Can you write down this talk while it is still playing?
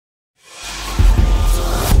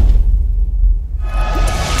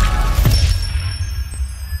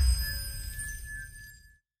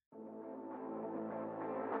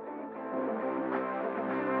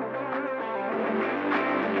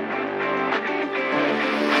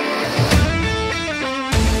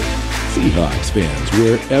Seahawks fans,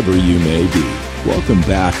 wherever you may be, welcome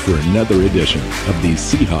back for another edition of the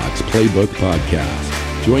Seahawks Playbook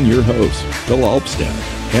Podcast. Join your host, Bill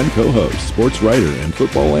Alvstad, and co-host, sports writer and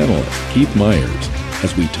football analyst Keith Myers,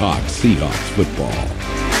 as we talk Seahawks football.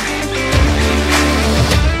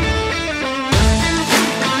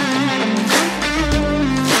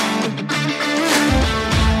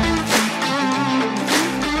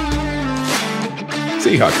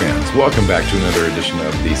 Seahawks fans, welcome back to another edition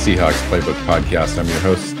of the Seahawks Playbook Podcast. I'm your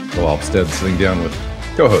host, Bill Alvstad, sitting down with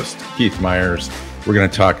co-host Keith Myers. We're going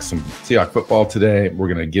to talk some Seahawks football today. We're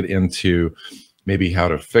going to get into maybe how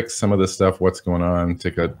to fix some of this stuff, what's going on,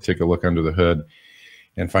 take a look under the hood,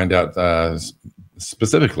 and find out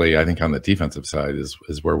specifically, I think on the defensive side is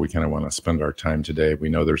where we kind of want to spend our time today. We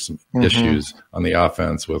know there's some issues on the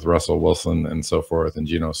offense with Russell Wilson and so forth and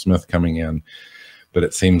Geno Smith coming in, but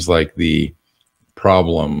it seems like the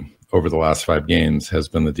problem over the last 5 games has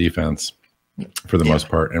been the defense for the most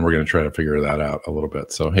part, and we're going to try to figure that out a little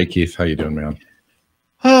bit. So, hey, Keith, how you doing, man?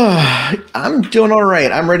 I'm doing all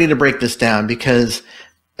right. I'm ready to break this down because,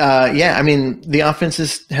 I mean, the offense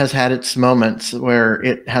has had its moments where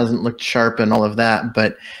it hasn't looked sharp and all of that,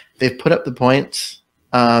 but they've put up the points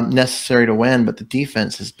necessary to win, but the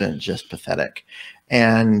defense has been just pathetic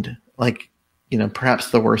and,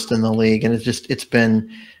 perhaps the worst in the league, and it's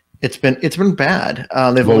been bad.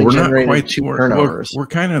 They've only generated 2 turnovers. We're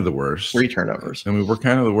kind of the worst. 3 turnovers. I mean, we're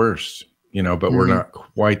kind of the worst, but we're not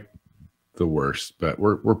quite the worst. But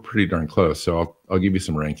we're pretty darn close. So I'll give you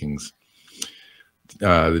some rankings.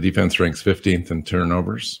 The defense ranks 15th in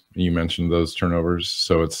turnovers. You mentioned those turnovers,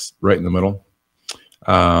 so it's right in the middle.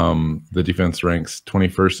 The defense ranks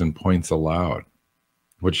 21st in points allowed,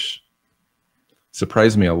 which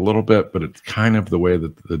surprised me a little bit, but it's kind of the way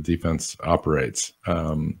that the defense operates.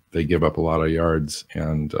 They give up a lot of yards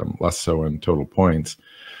and less so in total points.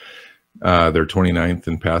 They're 29th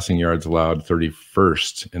in passing yards allowed,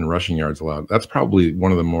 31st in rushing yards allowed. That's probably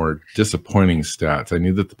one of the more disappointing stats. I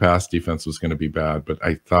knew that the pass defense was going to be bad, but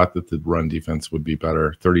I thought that the run defense would be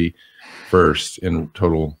better. 31st in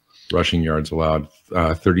total rushing yards allowed,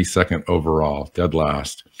 32nd overall, dead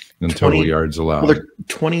last in total yards allowed. Well, they're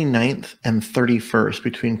 29th and 31st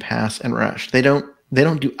between pass and rush. They don't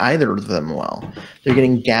do either of them well. They're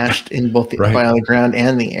getting gashed in both by the ground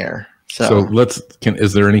and the air. So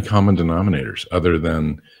is there any common denominators other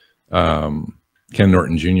than Ken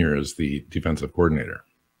Norton Jr. as the defensive coordinator?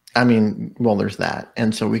 I mean, well, there's that,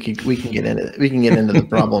 and so we can get into the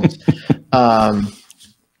problems,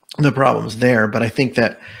 the problems there. But I think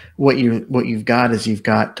that what you've got is it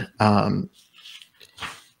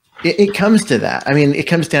comes to that. I mean, it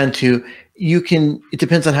comes down to it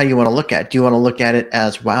depends on how you want to look at it. Do you want to look at it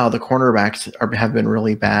as, wow, the cornerbacks have been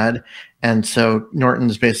really bad, and so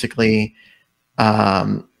Norton's basically,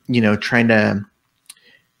 trying to,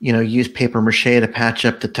 use paper mache to patch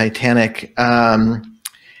up the Titanic,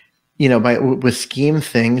 with scheme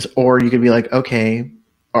things, or you could be like, okay,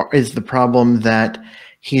 is the problem that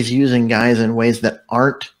he's using guys in ways that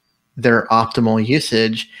aren't their optimal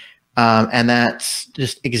usage, and that's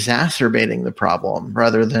just exacerbating the problem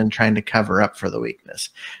rather than trying to cover up for the weakness.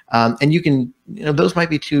 And you can, those might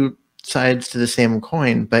be 2 sides to the same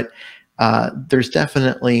coin, but there's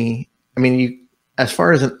definitely, as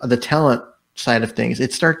far as the talent side of things,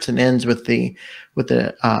 it starts and ends with the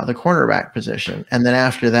cornerback position, and then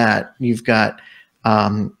after that, you've got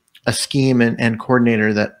a scheme and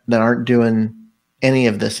coordinator that aren't doing any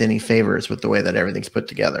of this any favors with the way that everything's put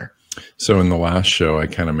together. So in the last show, I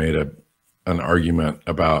kind of made an argument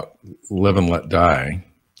about live and let die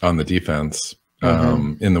on the defense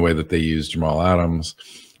in the way that they use Jamal Adams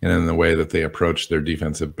and in the way that they approach their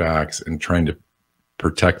defensive backs and trying to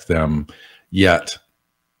protect them, yet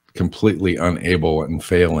completely unable and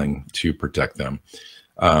failing to protect them.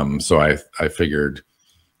 So I figured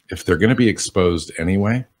if they're going to be exposed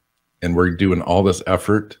anyway, and we're doing all this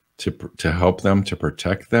effort to help them, to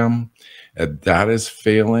protect them, and that is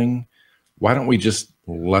failing, why don't we just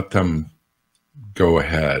let them go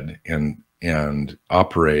ahead and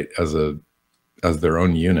operate as their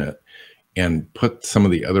own unit and put some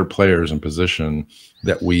of the other players in position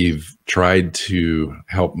that we've tried to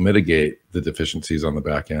help mitigate the deficiencies on the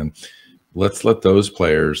back end. Let's let those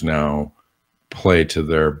players now play to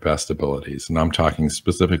their best abilities. And I'm talking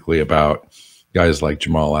specifically about guys like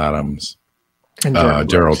Jamal Adams,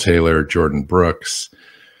 Darrell Taylor, Jordan Brooks,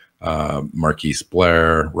 Marquise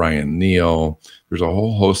Blair, Ryan Neal. There's a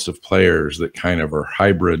whole host of players that kind of are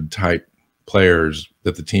hybrid type players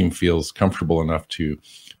that the team feels comfortable enough to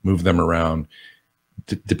move them around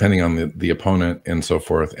depending on the opponent and so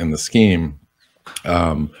forth and the scheme.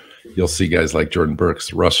 you'll see guys like Jordan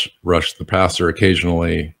Brooks rush the passer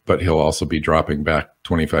occasionally, but he'll also be dropping back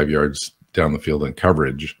 25 yards down the field in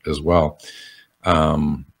coverage as well,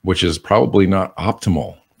 which is probably not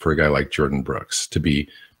optimal for a guy like Jordan Brooks to be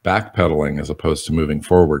backpedaling as opposed to moving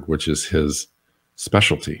forward, which is his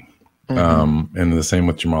specialty. And the same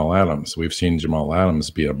with Jamal Adams. We've seen Jamal Adams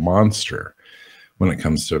be a monster when it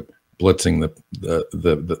comes to blitzing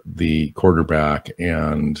the quarterback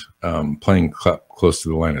and playing close to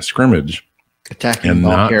the line of scrimmage, attacking and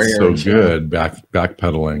ball not carriers, so good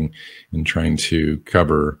backpedaling and trying to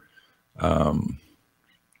cover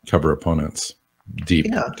opponents deep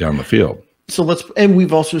down the field. So and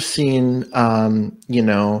we've also seen,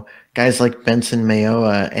 guys like Benson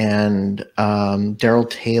Mayoa and Daryl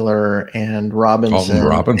Taylor and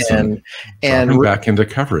Robinson and back into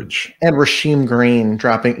coverage, and Rasheem Green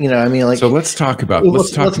dropping. So let's talk about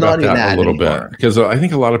that a little bit, because I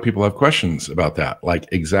think a lot of people have questions about that. Like,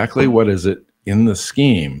 exactly what is it in the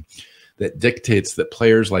scheme that dictates that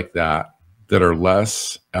players like that are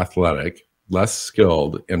less athletic, less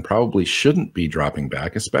skilled, and probably shouldn't be dropping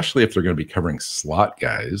back, especially if they're going to be covering slot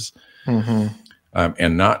guys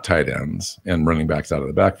and not tight ends and running backs out of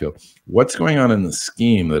the backfield? What's going on in the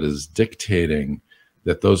scheme that is dictating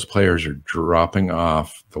that those players are dropping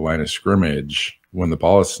off the line of scrimmage when the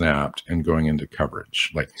ball is snapped and going into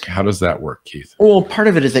coverage? Like, how does that work, Keith? Well, part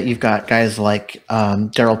of it is that you've got guys like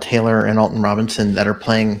Daryl Taylor and Alton Robinson that are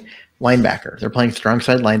playing linebacker. They're playing strong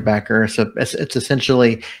side linebacker. So it's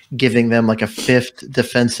essentially giving them like a fifth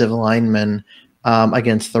defensive lineman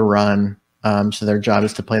against the run. So their job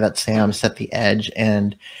is to play that Sam, set the edge,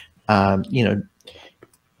 and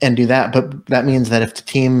and do that. But that means that if the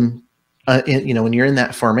team, when you're in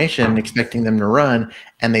that formation expecting them to run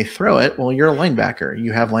and they throw it, well, you're a linebacker.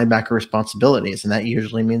 You have linebacker responsibilities, and that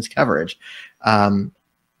usually means coverage.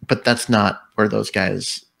 But that's not where those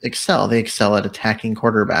guys excel. They excel at attacking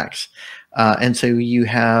quarterbacks. And so you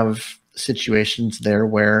have situations there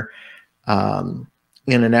where in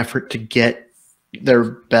an effort to get their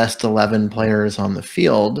best 11 players on the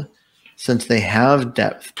field, since they have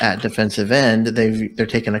depth at defensive end, they're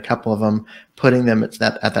taking a couple of them, putting them at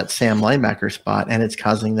that Sam linebacker spot, and it's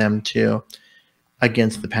causing them to,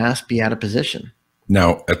 against the pass, be out of position.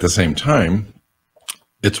 Now, at the same time,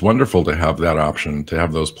 it's wonderful to have that option, to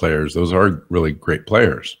have those players. Those are really great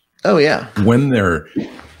players. Oh, yeah. When they're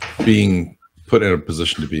being put in a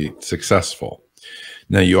position to be successful.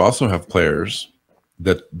 Now, you also have players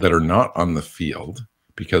that are not on the field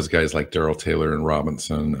because guys like Daryl Taylor and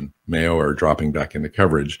Robinson and Mayo are dropping back into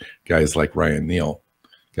coverage. Guys like Ryan Neal,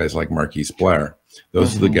 guys like Marquise Blair.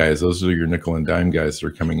 Those are the guys, those are your nickel and dime guys that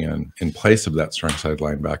are coming in place of that strong side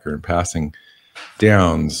linebacker and passing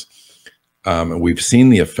downs. And we've seen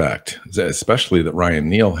the effect, especially that Ryan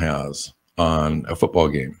Neal has on a football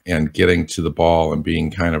game and getting to the ball and being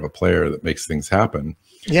kind of a player that makes things happen.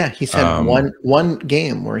 Yeah, he's had one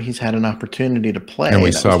game where he's had an opportunity to play. And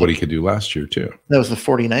we saw what he could do last year, too. That was the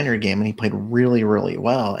 49er game, and he played really, really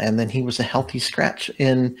well. And then he was a healthy scratch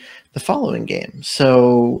in the following game.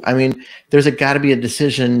 So, I mean, there's got to be a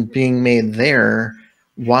decision being made there.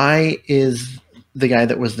 Why is the guy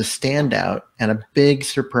that was the standout and a big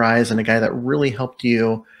surprise and a guy that really helped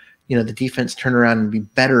you, the defense turn around and be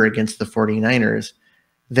better against the 49ers,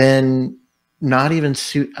 then not even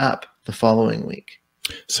suit up the following week?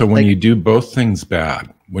 So when you do both things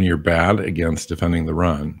bad, when you're bad against defending the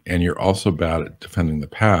run and you're also bad at defending the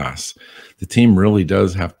pass, the team really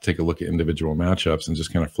does have to take a look at individual matchups and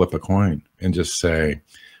just kind of flip a coin and just say,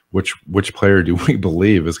 which player do we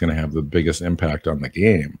believe is going to have the biggest impact on the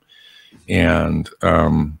game? And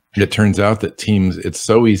it turns out that teams, it's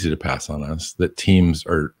so easy to pass on us that teams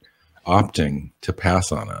are opting to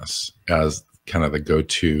pass on us as kind of the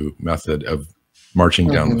go-to method of marching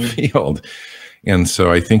down the field. And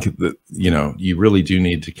so I think that, you really do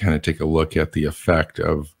need to kind of take a look at the effect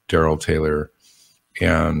of Daryl Taylor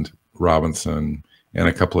and Robinson and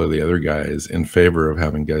a couple of the other guys in favor of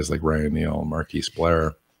having guys like Ryan Neal and Marquise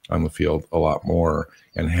Blair on the field a lot more,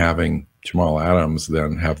 and having Jamal Adams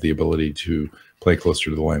then have the ability to play closer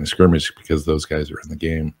to the line of scrimmage because those guys are in the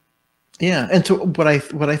game. Yeah. And so what I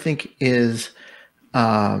think is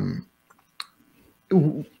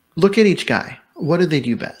look at each guy. What do they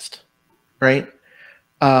do best? Right.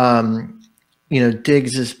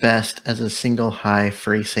 Diggs is best as a single high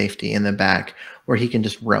free safety in the back where he can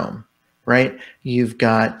just roam. Right. You've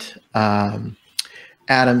got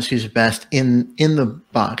Adams, who's best in the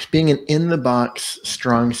box, being an in the box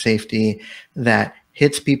strong safety that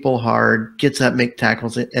hits people hard, gets up, make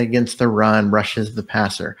tackles against the run, rushes the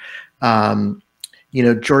passer.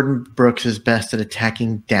 Jordan Brooks is best at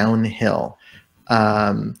attacking downhill.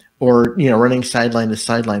 or running sideline to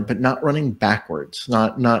sideline, but not running backwards,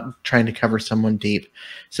 not trying to cover someone deep.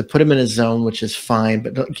 So put him in a zone, which is fine,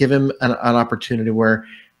 but give him an opportunity where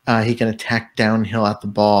he can attack downhill at the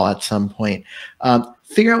ball at some point.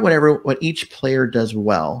 Figure out what each player does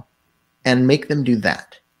well, and make them do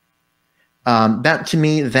that. That to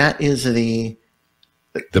me, that is the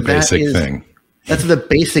basic thing. That's the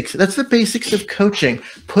basics. That's the basics of coaching.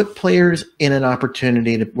 Put players in an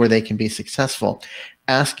opportunity where they can be successful.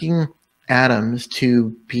 Asking Adams to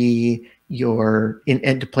be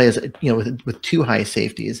and to play as with two high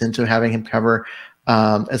safeties, and so having him cover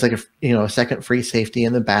as like a second free safety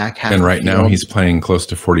in the back. And right now he's playing close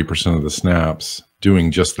to 40% of the snaps,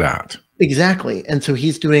 doing just that. Exactly, and so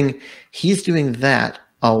he's doing that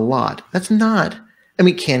a lot. That's not. I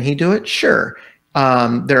mean, can he do it? Sure.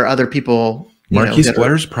 There are other people. Marquise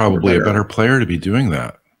Blair's probably a better player to be doing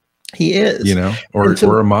that. He is. Or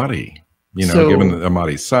Amadi. Given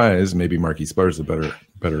Amadi's size, maybe Marquise Blair's a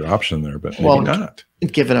better option there, but maybe not.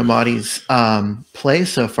 Given Amadi's play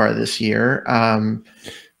so far this year, I mean,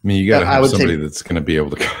 you got to have somebody that's going to be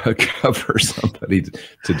able to cover somebody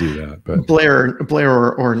to do that. But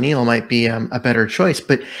Blair or Neal might be a better choice.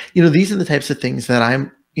 But these are the types of things that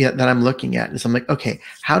I'm looking at. Is I'm like, okay,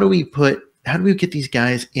 how do we get these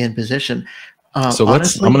guys in position? So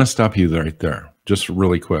honestly, I'm going to stop you right there, just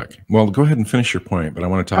really quick. Well, go ahead and finish your point, but I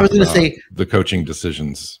want to talk about the coaching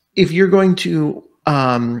decisions. If you're going to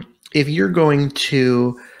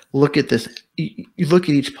look at this, you look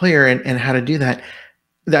at each player and how to do that.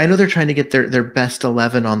 I know they're trying to get their best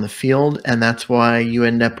 11 on the field, and that's why you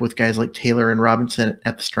end up with guys like Taylor and Robinson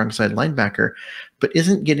at the strong side linebacker. But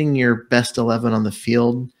isn't getting your best 11 on the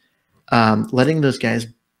field, letting those guys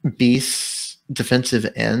be defensive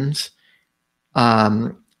ends,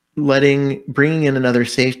 bringing in another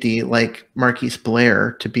safety like Marquise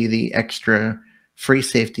Blair to be the extra free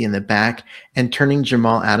safety in the back, and turning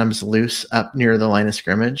Jamal Adams loose up near the line of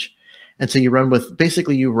scrimmage. And so you run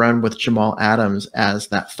with Jamal Adams as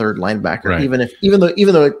that third linebacker, right, even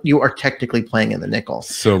though you are technically playing in the nickel.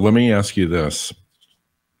 So let me ask you this.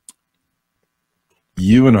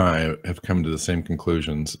 You and I have come to the same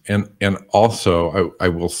conclusions. And also I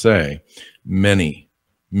will say many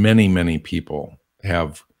people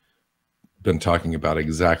have been talking about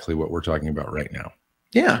exactly what we're talking about right now.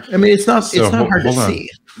 Yeah. I mean, it's not hard to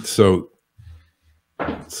see. So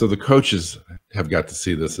the coaches have got to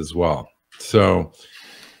see this as well. So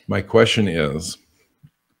my question is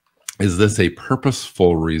this a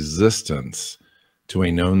purposeful resistance to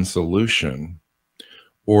a known solution,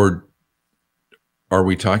 or are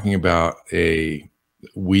we talking about a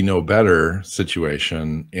we know better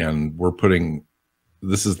situation, and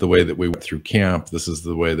this is the way that we went through camp, this is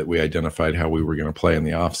the way that we identified how we were going to play in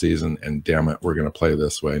the off season, and damn it, we're going to play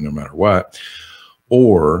this way no matter what?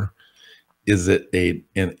 Or is it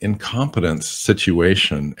an incompetence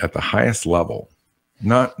situation at the highest level?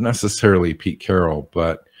 Not necessarily Pete Carroll,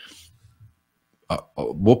 but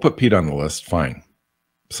we'll put Pete on the list. Fine.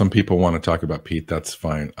 Some people want to talk about Pete. That's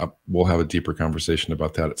fine. We'll have a deeper conversation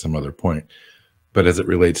about that at some other point. But as it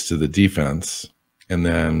relates to the defense, and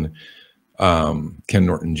then Ken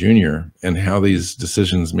Norton Jr., and how these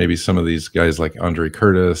decisions, maybe some of these guys like Andre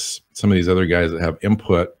Curtis, some of these other guys that have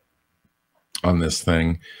input on this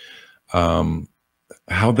thing,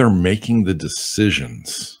 how they're making the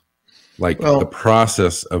decisions, the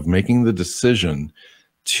process of making the decision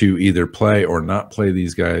to either play or not play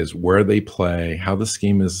these guys, where they play, how the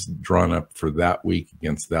scheme is drawn up for that week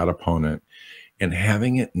against that opponent, and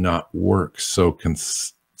having it not work so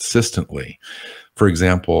consistently. For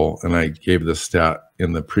example, and I gave this stat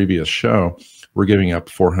in the previous show, we're giving up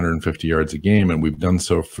 450 yards a game, and we've done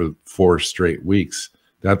so for 4 straight weeks.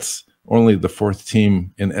 That's only the 4th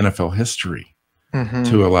team in NFL history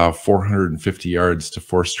to allow 450 yards to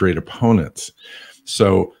 4 straight opponents.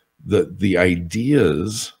 So the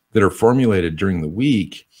ideas that are formulated during the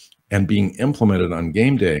week and being implemented on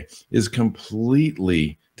game day is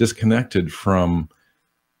completely disconnected from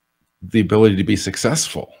the ability to be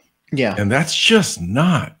successful. Yeah. And that's just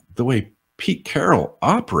not the way Pete Carroll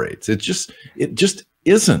operates. It just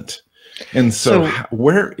isn't. And so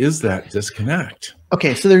where is that disconnect?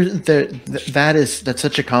 Okay, so that's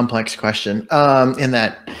such a complex question in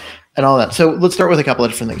that and all that. So let's start with a couple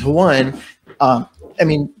of different things. One, I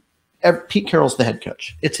mean, Pete Carroll's the head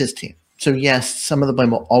coach. It's his team. So yes, some of the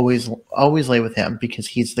blame will always lay with him because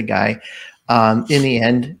he's the guy. In the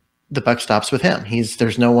end, the buck stops with him.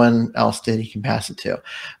 There's no one else that he can pass it to.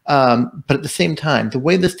 But at the same time, the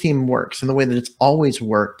way this team works and the way that it's always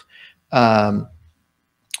worked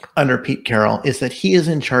under Pete Carroll is that he is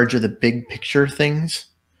in charge of the big picture things.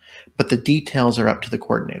 but the details are up to the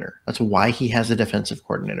coordinator. That's why he has a defensive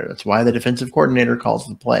coordinator. That's why the defensive coordinator calls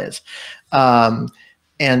the plays.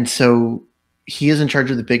 And so he is in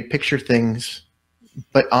charge of the big picture things,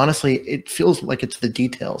 but honestly, it feels like it's the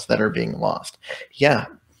details that are being lost. Yeah,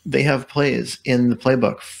 they have plays in the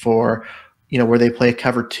playbook for, where they play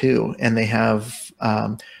cover 2 and they have,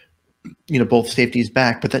 both safeties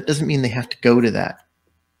back, but that doesn't mean they have to go to that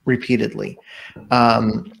repeatedly.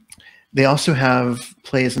 They also have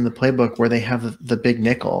plays in the playbook where they have the big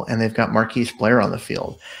nickel and they've got Marquise Blair on the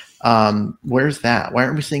field. Where's that? Why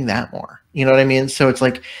aren't we seeing that more? You know what I mean? So it's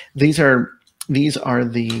like these are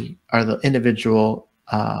the individual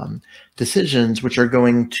decisions which are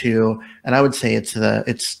going to, and I would say it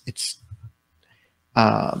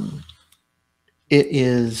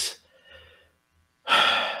is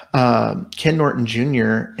Ken Norton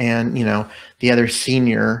Jr. and the other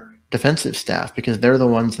senior defensive staff, because they're the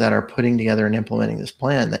ones that are putting together and implementing this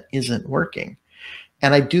plan that isn't working.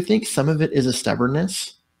 And I do think some of it is a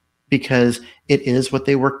stubbornness, because it is what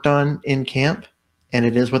they worked on in camp, and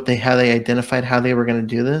it is how they identified how they were going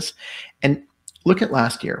to do this. And look at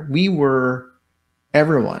last year.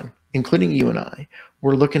 Everyone, including you and I,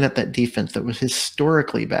 were looking at that defense that was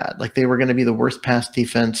historically bad. Like they were going to be the worst pass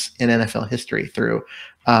defense in NFL history through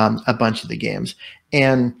a bunch of the games.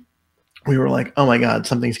 And we were like, oh my God,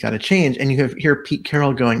 something's got to change. And you hear Pete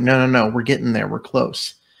Carroll going, no, we're getting there. We're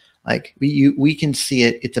close. Like we can see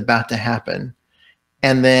it. It's about to happen.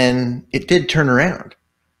 And then it did turn around.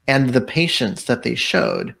 And the patience that they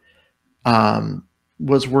showed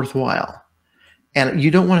was worthwhile. And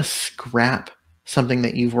you don't want to scrap something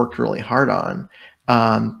that you've worked really hard on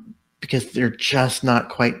because they're just not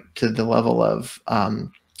quite to the level of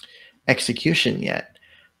execution yet.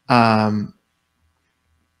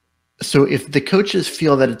 So if the coaches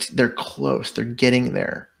feel that they're close, they're getting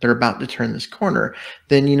there, they're about to turn this corner,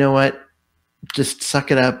 then you know what? Just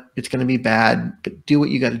suck it up. It's going to be bad, but do what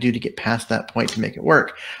you got to do to get past that point to make it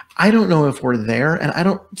work. I don't know if we're there, and I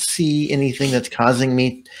don't see anything that's causing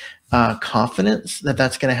me confidence that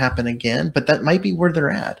that's going to happen again, but that might be where they're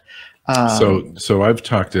at. So I've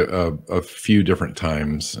talked a few different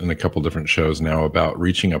times in a couple different shows now about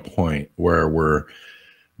reaching a point where we're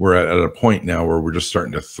at a point now where we're just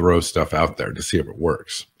starting to throw stuff out there to see if it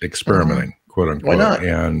works, experimenting, quote unquote. Why not?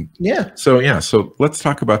 And yeah. So let's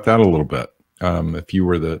talk about that a little bit. If you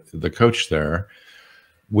were the coach there,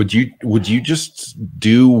 would you just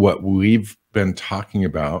do what we've been talking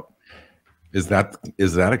about? Is that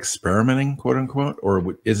experimenting, quote unquote,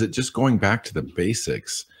 or is it just going back to the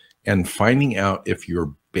basics and finding out if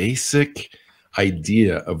your basic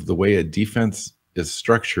idea of the way a defense is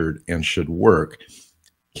structured and should work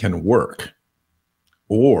can work?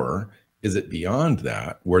 Or is it beyond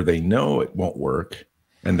that, where they know it won't work,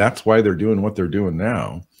 and that's why they're doing what they're doing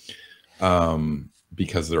now,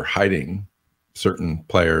 because they're hiding certain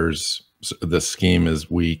players, the scheme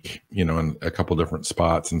is weak, in a couple different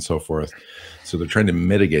spots and so forth. So they're trying to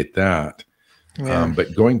mitigate that. Yeah.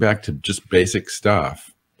 But going back to just basic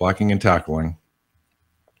stuff, blocking and tackling,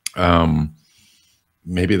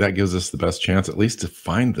 maybe that gives us the best chance at least to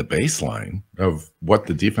find the baseline of what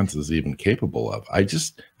the defense is even capable of. I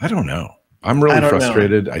don't know. I'm really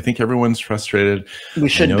frustrated. I think everyone's frustrated. We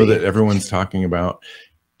should I know that everyone's talking about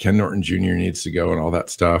Ken Norton Jr. needs to go and all that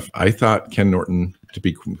stuff. I thought Ken Norton, to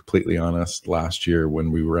be completely honest, last year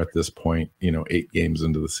when we were at this point, 8 games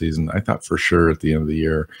into the season, I thought for sure at the end of the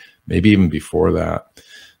year, maybe even before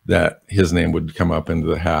that his name would come up into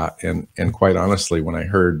the hat. And quite honestly, when I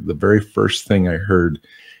heard the very first thing I heard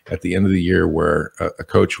at the end of the year where a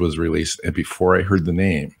coach was released, and before I heard the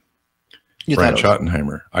name, Brian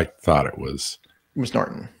Schottenheimer, I thought it was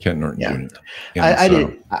Norton. Ken Norton Yeah. Jr. I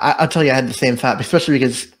did. I'll tell you, I had the same thought, especially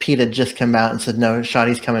because Pete had just come out and said, no,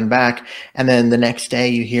 Schotty's coming back. And then the next day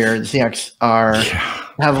you hear the Seahawks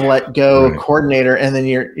have let go coordinator. And then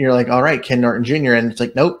you're like, all right, Ken Norton Jr. And it's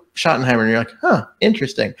like, nope, Schottenheimer. And you're like, huh,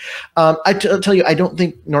 interesting. I'll tell you, I don't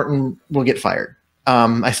think Norton will get fired.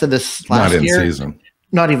 I said this last year. Not in season.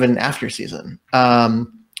 Not even after season.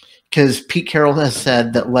 Because Pete Carroll has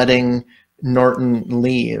said that letting Norton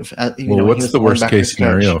leave. What's the worst case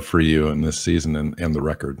scenario for you in this season and the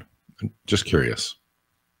record? Just curious.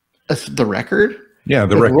 The record? Yeah,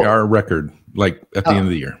 our record, like at the end of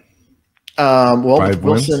the year.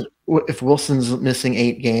 If Wilson's missing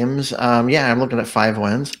 8 games, I'm looking at 5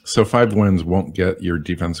 wins. So 5 wins won't get your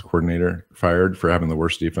defense coordinator fired for having the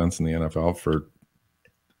worst defense in the NFL for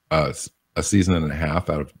a season and a half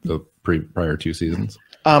out of the prior 2 seasons.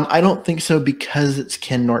 I don't think so because it's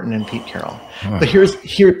Ken Norton and Pete Carroll. But here's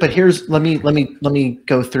let me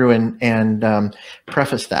go through and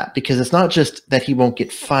preface that, because it's not just that he won't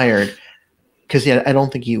get fired, because I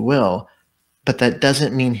don't think he will, but that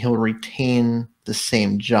doesn't mean he'll retain the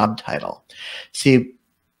same job title. See,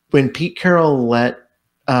 when Pete Carroll let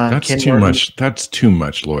that's Ken too Norton, much. That's too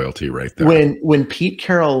much loyalty right there. When Pete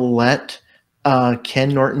Carroll let Ken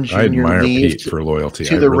Norton Jr. I admire leave Pete for loyalty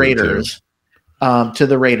to the Raiders. To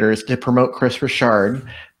the Raiders to promote Chris Richard.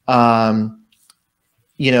 That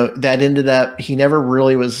ended up, he never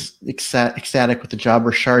really was ecstatic with the job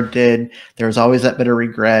Richard did. There was always that bit of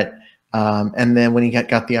regret. And then when he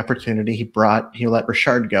got the opportunity, he let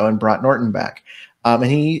Richard go and brought Norton back. And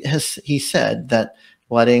he said that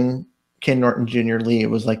letting Ken Norton Jr. leave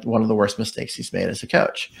was like one of the worst mistakes he's made as a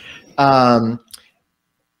coach.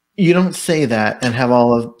 You don't say that and have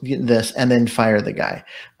all of this and then fire the guy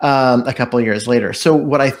a couple of years later. So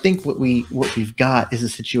what I think what we've got is a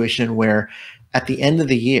situation where at the end of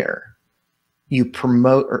the year, you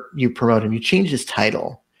promote him, you change his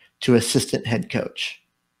title to assistant head coach,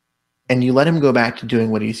 and you let him go back to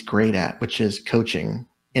doing what he's great at, which is coaching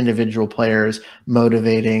individual players,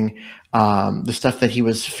 motivating, the stuff that he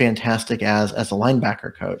was fantastic as a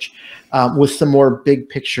linebacker coach, with some more big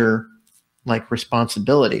picture like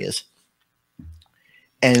responsibilities,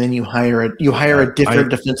 and then you hire a different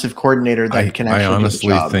defensive coordinator that can actually. I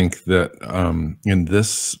honestly think that in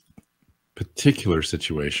this particular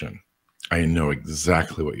situation, I know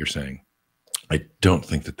exactly what you're saying. I don't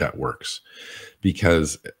think that works,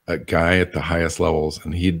 because a guy at the highest levels,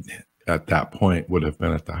 and he at that point would have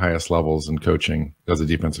been at the highest levels in coaching as a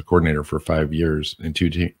defensive coordinator for 5 years in two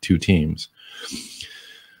teams.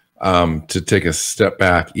 To take a step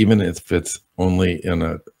back, even if it's only in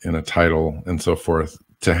a title and so forth,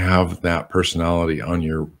 to have that personality on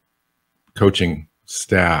your coaching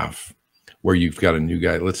staff, where you've got a new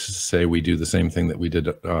guy. Let's just say we do the same thing that we did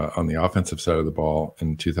on the offensive side of the ball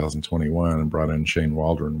in 2021 and brought in Shane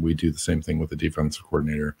Waldron. We do the same thing with the defensive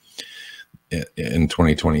coordinator in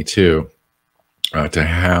 2022. To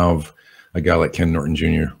have a guy like Ken Norton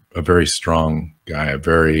Jr., a very strong guy, a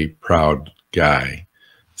very proud guy,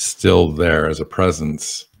 still there as a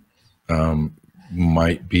presence,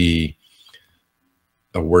 might be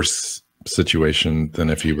a worse situation than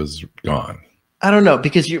if he was gone. I don't know,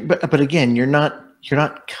 because but again, you're not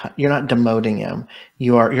demoting him.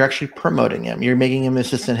 You're actually promoting him. You're making him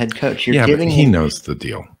assistant head coach. You're giving but he knows the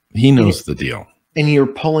deal. He knows the deal. And you're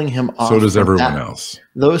pulling him off. So does everyone else.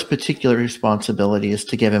 Those particular responsibilities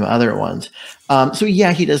to give him other ones. So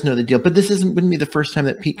yeah, he does know the deal. But this wouldn't be the first time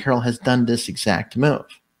that Pete Carroll has done this exact move.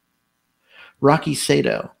 Rocky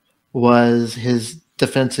Sato was his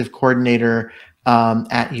defensive coordinator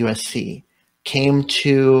at USC. Came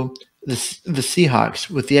to the Seahawks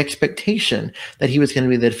with the expectation that he was going to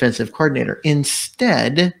be the defensive coordinator.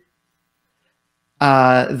 Instead,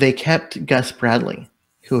 they kept Gus Bradley,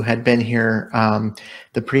 who had been here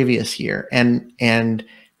the previous year, and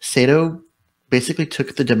Sato basically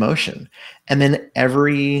took the demotion. And then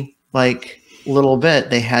every little bit,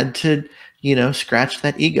 they had to scratch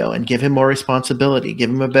that ego and give him more responsibility, give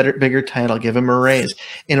him a bigger title, give him a raise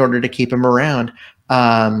in order to keep him around.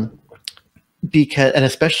 Because, and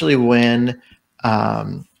especially when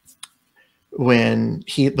the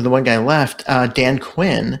one guy left, Dan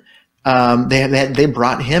Quinn, they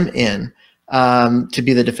brought him in to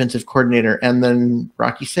be the defensive coordinator, and then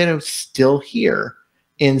Rocky Sato's still here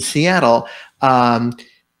in Seattle. But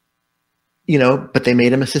they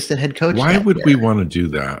made him assistant head coach. Why would we want to do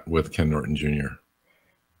that with Ken Norton Jr.?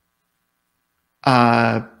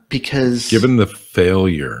 Because given the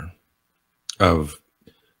failure of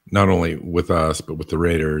not only with us, but with the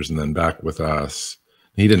Raiders and then back with us,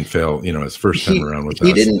 he didn't fail, his first time around with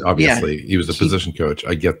us. Obviously, he was a position coach.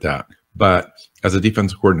 I get that. But as a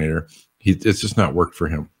defensive coordinator, it's just not worked for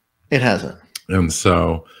him. It hasn't. And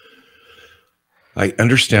so I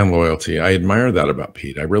understand loyalty. I admire that about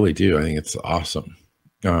Pete. I really do. I think it's awesome.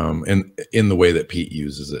 And in the way that Pete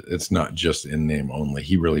uses it, it's not just in name only.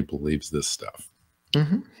 He really believes this stuff.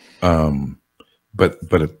 Mm-hmm.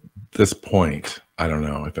 But at this point, I don't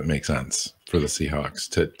know if it makes sense for the Seahawks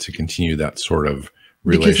to continue that sort of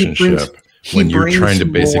relationship when you're trying to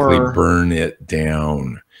basically burn it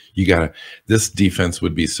down. This defense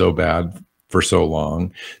would be so bad for so long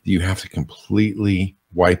that you have to completely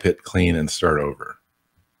wipe it clean and start over.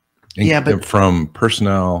 And but from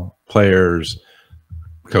personnel, players,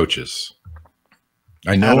 coaches.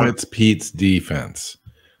 I know it's Pete's defense,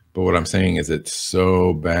 but what I'm saying is it's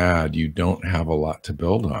so bad you don't have a lot to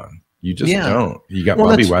build on. You just Yeah. don't. You got Well,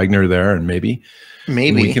 Bobby Wagner there, and maybe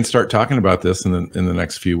we can start talking about this in the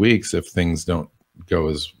next few weeks if things don't go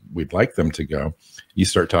as we'd like them to go. You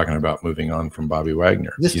start talking about moving on from Bobby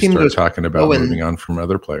Wagner. You start talking about moving on from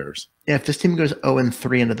other players. Yeah, if this team goes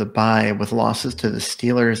 0-3 into the bye with losses to the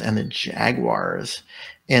Steelers and the Jaguars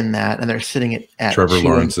in that, and they're sitting at Trevor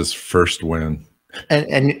Lawrence's first win,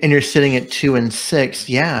 and you're sitting at 2-6,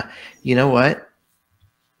 yeah, you know what?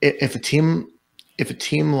 If a team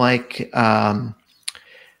like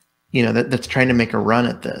that's trying to make a run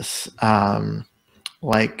at this,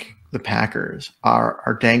 like the Packers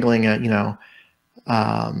are dangling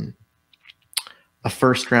a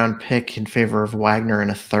first round pick in favor of Wagner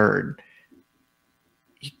and a third,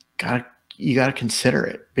 you gotta consider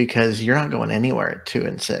it, because you're not going anywhere at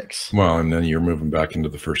 2-6. Well, and then you're moving back into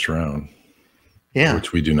the first round,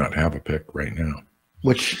 which we do not have a pick right now.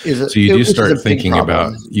 Which is so you do start thinking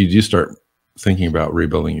about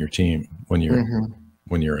rebuilding your team when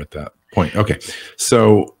you're at that point. Okay,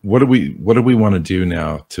 so what do we want to do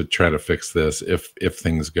now to try to fix this if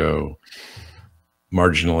things go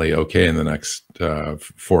marginally okay in the next 4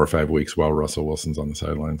 or 5 weeks while Russell Wilson's on the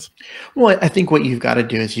sidelines? Well, I think what you've got to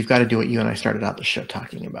do is you've got to do what you and I started out the show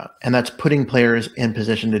talking about, and that's putting players in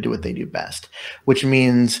position to do what they do best, which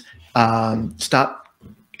means stop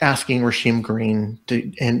asking Rasheem Green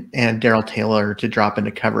and Darrell Taylor to drop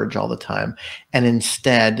into coverage all the time, and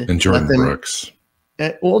instead Jordan Brooks.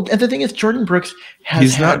 Well, and the thing is, Jordan Brooks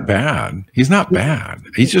he's not bad. He's not bad.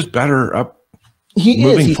 He's just better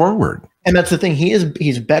moving forward. And that's the thing.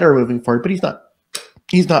 He's better moving forward, but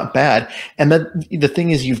he's not bad. And the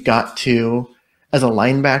thing is, you've got to, as a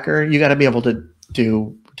linebacker, you got to be able to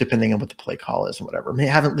do, depending on what the play call is and whatever. I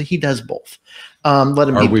mean, he does both. Let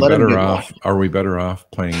him. Are we better off? Are we better off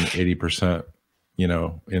playing 80%?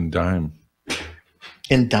 In dime.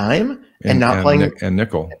 In dime, and not playing and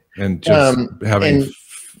nickel, and just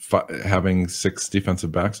having 6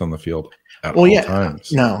 defensive backs on the field at all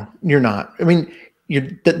times. No, you're not. I mean,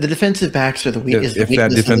 the defensive backs are the weakest. If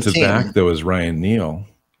that defensive back though is Ryan Neal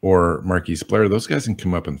or Marquise Blair, those guys can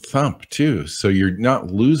come up and thump too. So you're not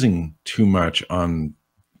losing too much on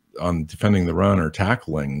defending the run or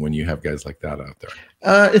tackling when you have guys like that out there.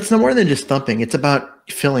 It's no more than just thumping. It's about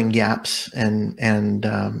filling gaps and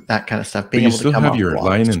that kind of stuff. But you still have your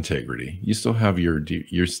line integrity. You still have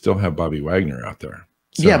Bobby Wagner out there.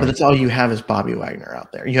 So, yeah, but that's all you have is Bobby Wagner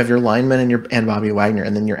out there. You have your linemen and Bobby Wagner,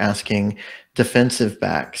 and then you're asking defensive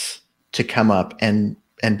backs to come up and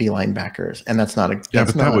be linebackers, and that's not a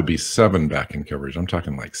that would be 7 back in coverage. I'm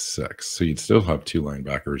talking like 6, so you'd still have 2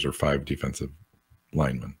 linebackers or 5 defensive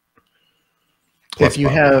linemen. If you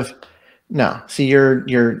have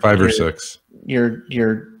you're 5 or 6.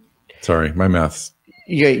 You're sorry, my math's.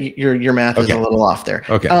 Your math is a little off there.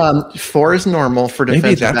 Okay. 4 is normal for defensive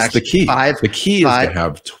Maybe that's backs. the key. 5, the key is to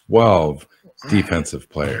have 12 defensive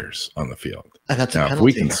players on the field. That's now, if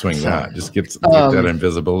we can swing that, just get that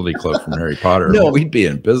invisibility cloak from Harry Potter. No, we'd be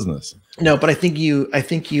in business. No, but I think you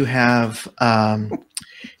have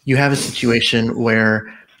a situation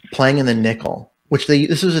where playing in the nickel, which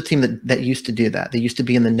this was a team that used to do that. They used to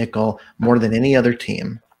be in the nickel more than any other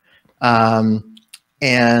team,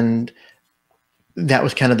 and that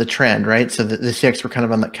was kind of the trend, right? So the Seahawks were kind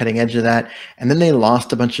of on the cutting edge of that, and then they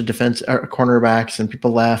lost a bunch of cornerbacks, and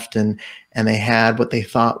people left, and they had what they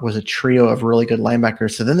thought was a trio of really good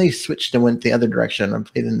linebackers. So then they switched and went the other direction and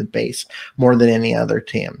played in the base more than any other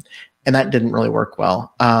team, and that didn't really work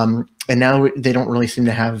well. And now they don't really seem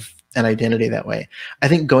to have an identity that way. I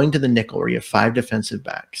think going to the nickel, where you have 5 defensive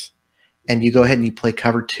backs, and you go ahead and you play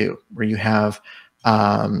cover 2, where you have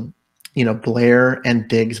Blair and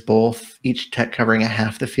Diggs both each covering a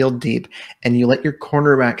half the field deep, and you let your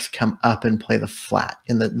cornerbacks come up and play the flat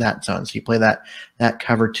in that zone. So you play that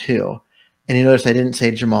cover 2. And you notice I didn't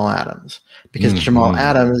say Jamal Adams, because Jamal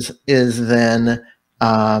Adams is then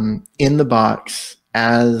in the box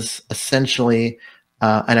as essentially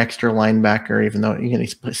an extra linebacker, even though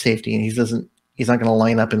he's safety, and he's not going to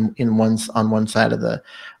line up on one side of the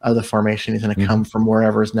formation. He's going to come from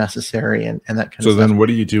wherever is necessary and that kind of stuff. So then what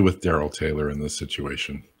do you do with Darrell Taylor in this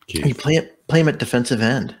situation, Keith? You play him at defensive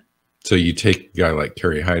end. So you take a guy like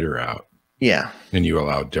Kerry Hyder out. Yeah. And you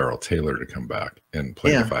allow Darrell Taylor to come back and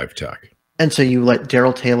play the 5 tech. And so you let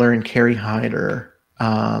Darrell Taylor and Kerry Hyder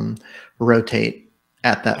rotate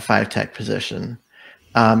at that 5 tech position.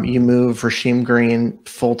 You move Rasheem Green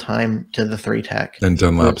full-time to the 3 tech. And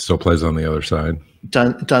Dunlap still plays on the other side.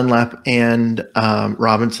 Dunlap and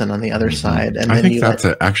Robinson on the other side. And I think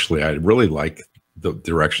actually, I really like the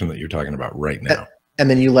direction that you're talking about right now. And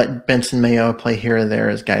then you let Benson Mayo play here or there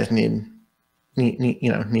as guys need.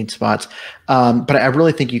 need spots. But I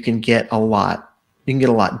really think you can get a lot. You can get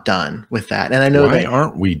a lot done with that. And I know why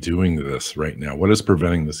aren't we doing this right now? What is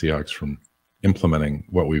preventing the Seahawks from implementing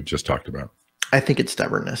what we've just talked about? I think it's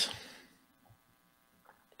stubbornness.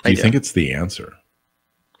 Do you think it's the answer?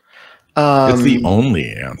 It's the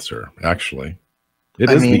only answer, actually. It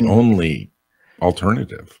is the only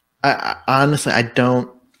alternative. Honestly, I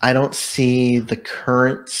don't see the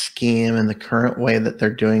current scheme and the current way that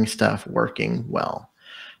they're doing stuff working well.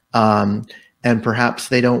 And perhaps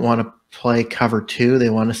they don't want to play cover 2. They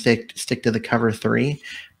want to stick to the cover 3.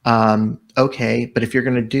 Okay, but if you're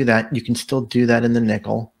going to do that, you can still do that in the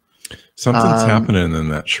nickel. Something's happening in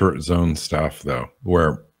that short zone stuff, though,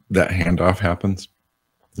 where that handoff happens.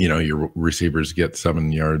 Your receivers get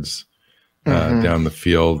 7 yards down the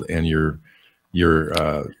field, and your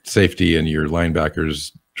safety and your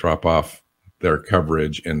linebackers drop off their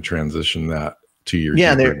coverage and transition that to your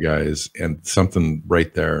deeper guys, and something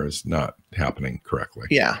right there is not happening correctly.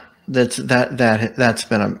 Yeah, that's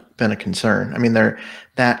been a concern. I mean,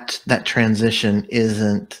 that transition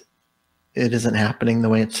isn't happening the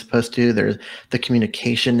way it's supposed to. The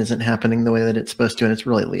communication isn't happening the way that it's supposed to, and it's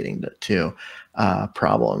really leading to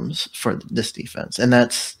problems for this defense. And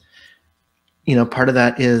that's, part of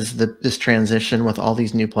that is this transition with all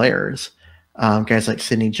these new players, guys like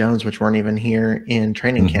Sidney Jones, which weren't even here in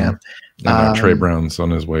training camp. And Trey Brown's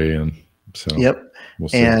on his way in. So yep. We'll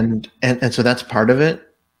see. And so that's part of it,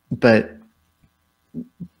 but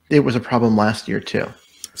it was a problem last year too.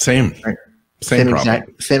 Same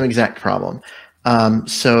exact problem.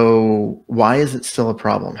 So why is it still a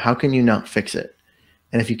problem? How can you not fix it?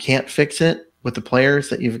 And if you can't fix it with the players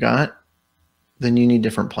that you've got, then you need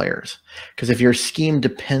different players. Because if your scheme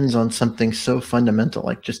depends on something so fundamental,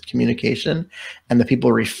 like just communication, and the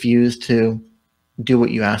people refuse to do what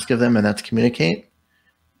you ask of them, and that's communicate,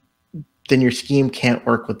 then your scheme can't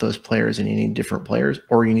work with those players, and you need different players,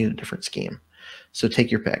 or you need a different scheme. So take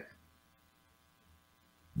your pick.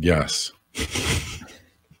 Yes.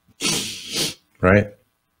 Right?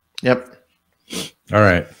 Yep. All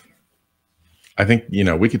right. I think,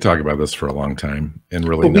 we could talk about this for a long time and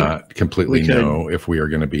really not completely know if we are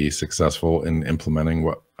going to be successful in implementing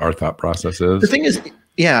what our thought process is. The thing is,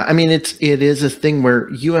 yeah, I mean, it is a thing where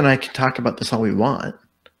you and I can talk about this all we want,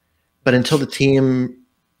 but until the team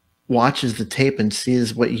watches the tape and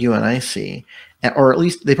sees what you and I see, or at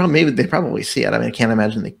least they probably see it. I mean, I can't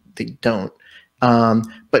imagine they don't.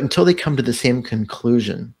 But until they come to the same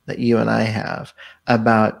conclusion that you and I have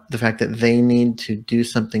about the fact that they need to do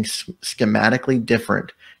something schematically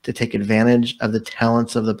different to take advantage of the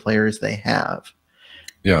talents of the players they have.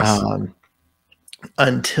 Yes.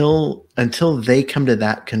 Until they come to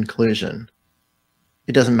that conclusion,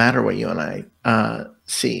 it doesn't matter what you and I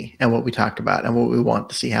see and what we talk about and what we want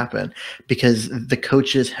to see happen, because the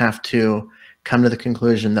coaches have to come to the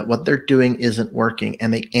conclusion that what they're doing isn't working,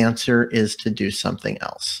 and the answer is to do something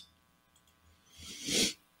else.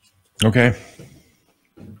 Okay.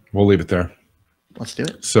 We'll leave it there. Let's do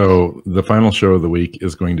it. So the final show of the week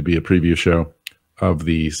is going to be a preview show of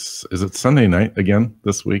is it Sunday night again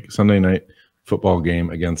this week? Sunday night football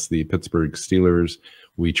game against the Pittsburgh Steelers.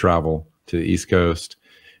 We travel to the East Coast.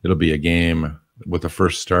 It'll be a game with a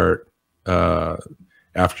first start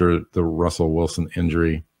after the Russell Wilson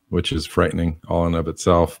injury, which is frightening all in of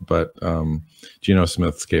itself. But Geno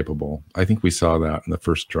Smith's capable. I think we saw that in the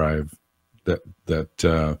first drive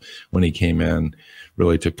that when he came in,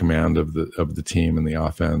 really took command of the team and the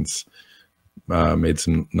offense, made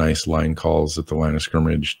some nice line calls at the line of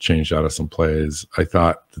scrimmage, changed out of some plays. I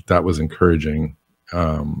thought that was encouraging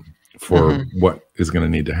for what is going to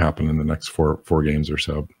need to happen in the next four games or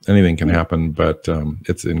so. Anything can happen, but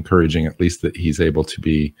it's encouraging at least that he's able to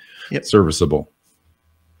be serviceable.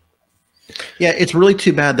 Yeah, it's really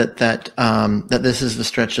too bad that this is the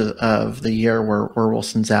stretch of the year where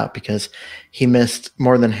Wilson's out, because he missed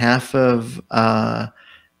more than half of the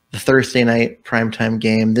Thursday night primetime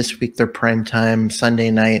game. This week they're primetime Sunday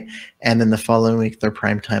night, and then the following week they're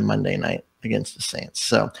primetime Monday night against the Saints.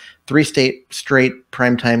 So 3 straight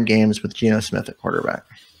primetime games with Geno Smith at quarterback.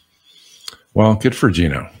 Well, good for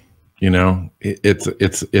Geno.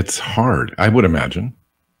 It's hard, I would imagine,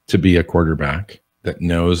 to be a quarterback that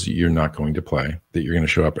knows you're not going to play, that you're going to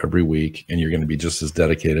show up every week, and you're going to be just as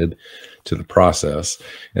dedicated to the process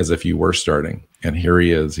as if you were starting. And here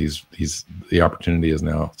he is. He's the opportunity is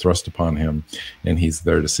now thrust upon him, and he's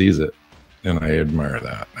there to seize it. And I admire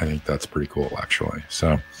that. I think that's pretty cool, actually.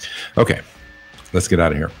 So, okay, let's get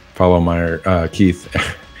out of here. Follow Keith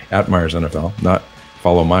at Myers NFL, not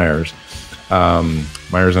follow Myers.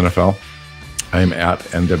 Myers NFL. I'm at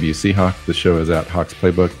NW Seahawk. The show is at Hawks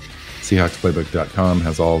Playbook. SeahawksPlaybook.com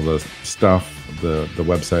has all the stuff, the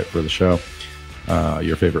website for the show,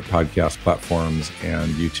 your favorite podcast platforms,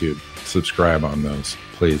 and YouTube. Subscribe on those,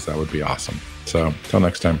 please. That would be awesome. So till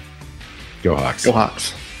next time, go Hawks. Go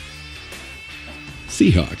Hawks.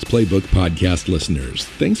 Seahawks Playbook Podcast listeners,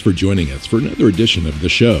 thanks for joining us for another edition of the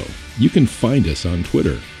show. You can find us on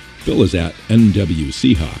Twitter. Phil is at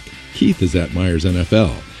NWSeahawk, Keith is at Myers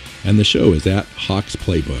NFL, and the show is at Hawks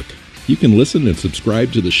Playbook. You can listen and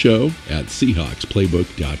subscribe to the show at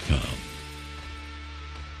SeahawksPlaybook.com.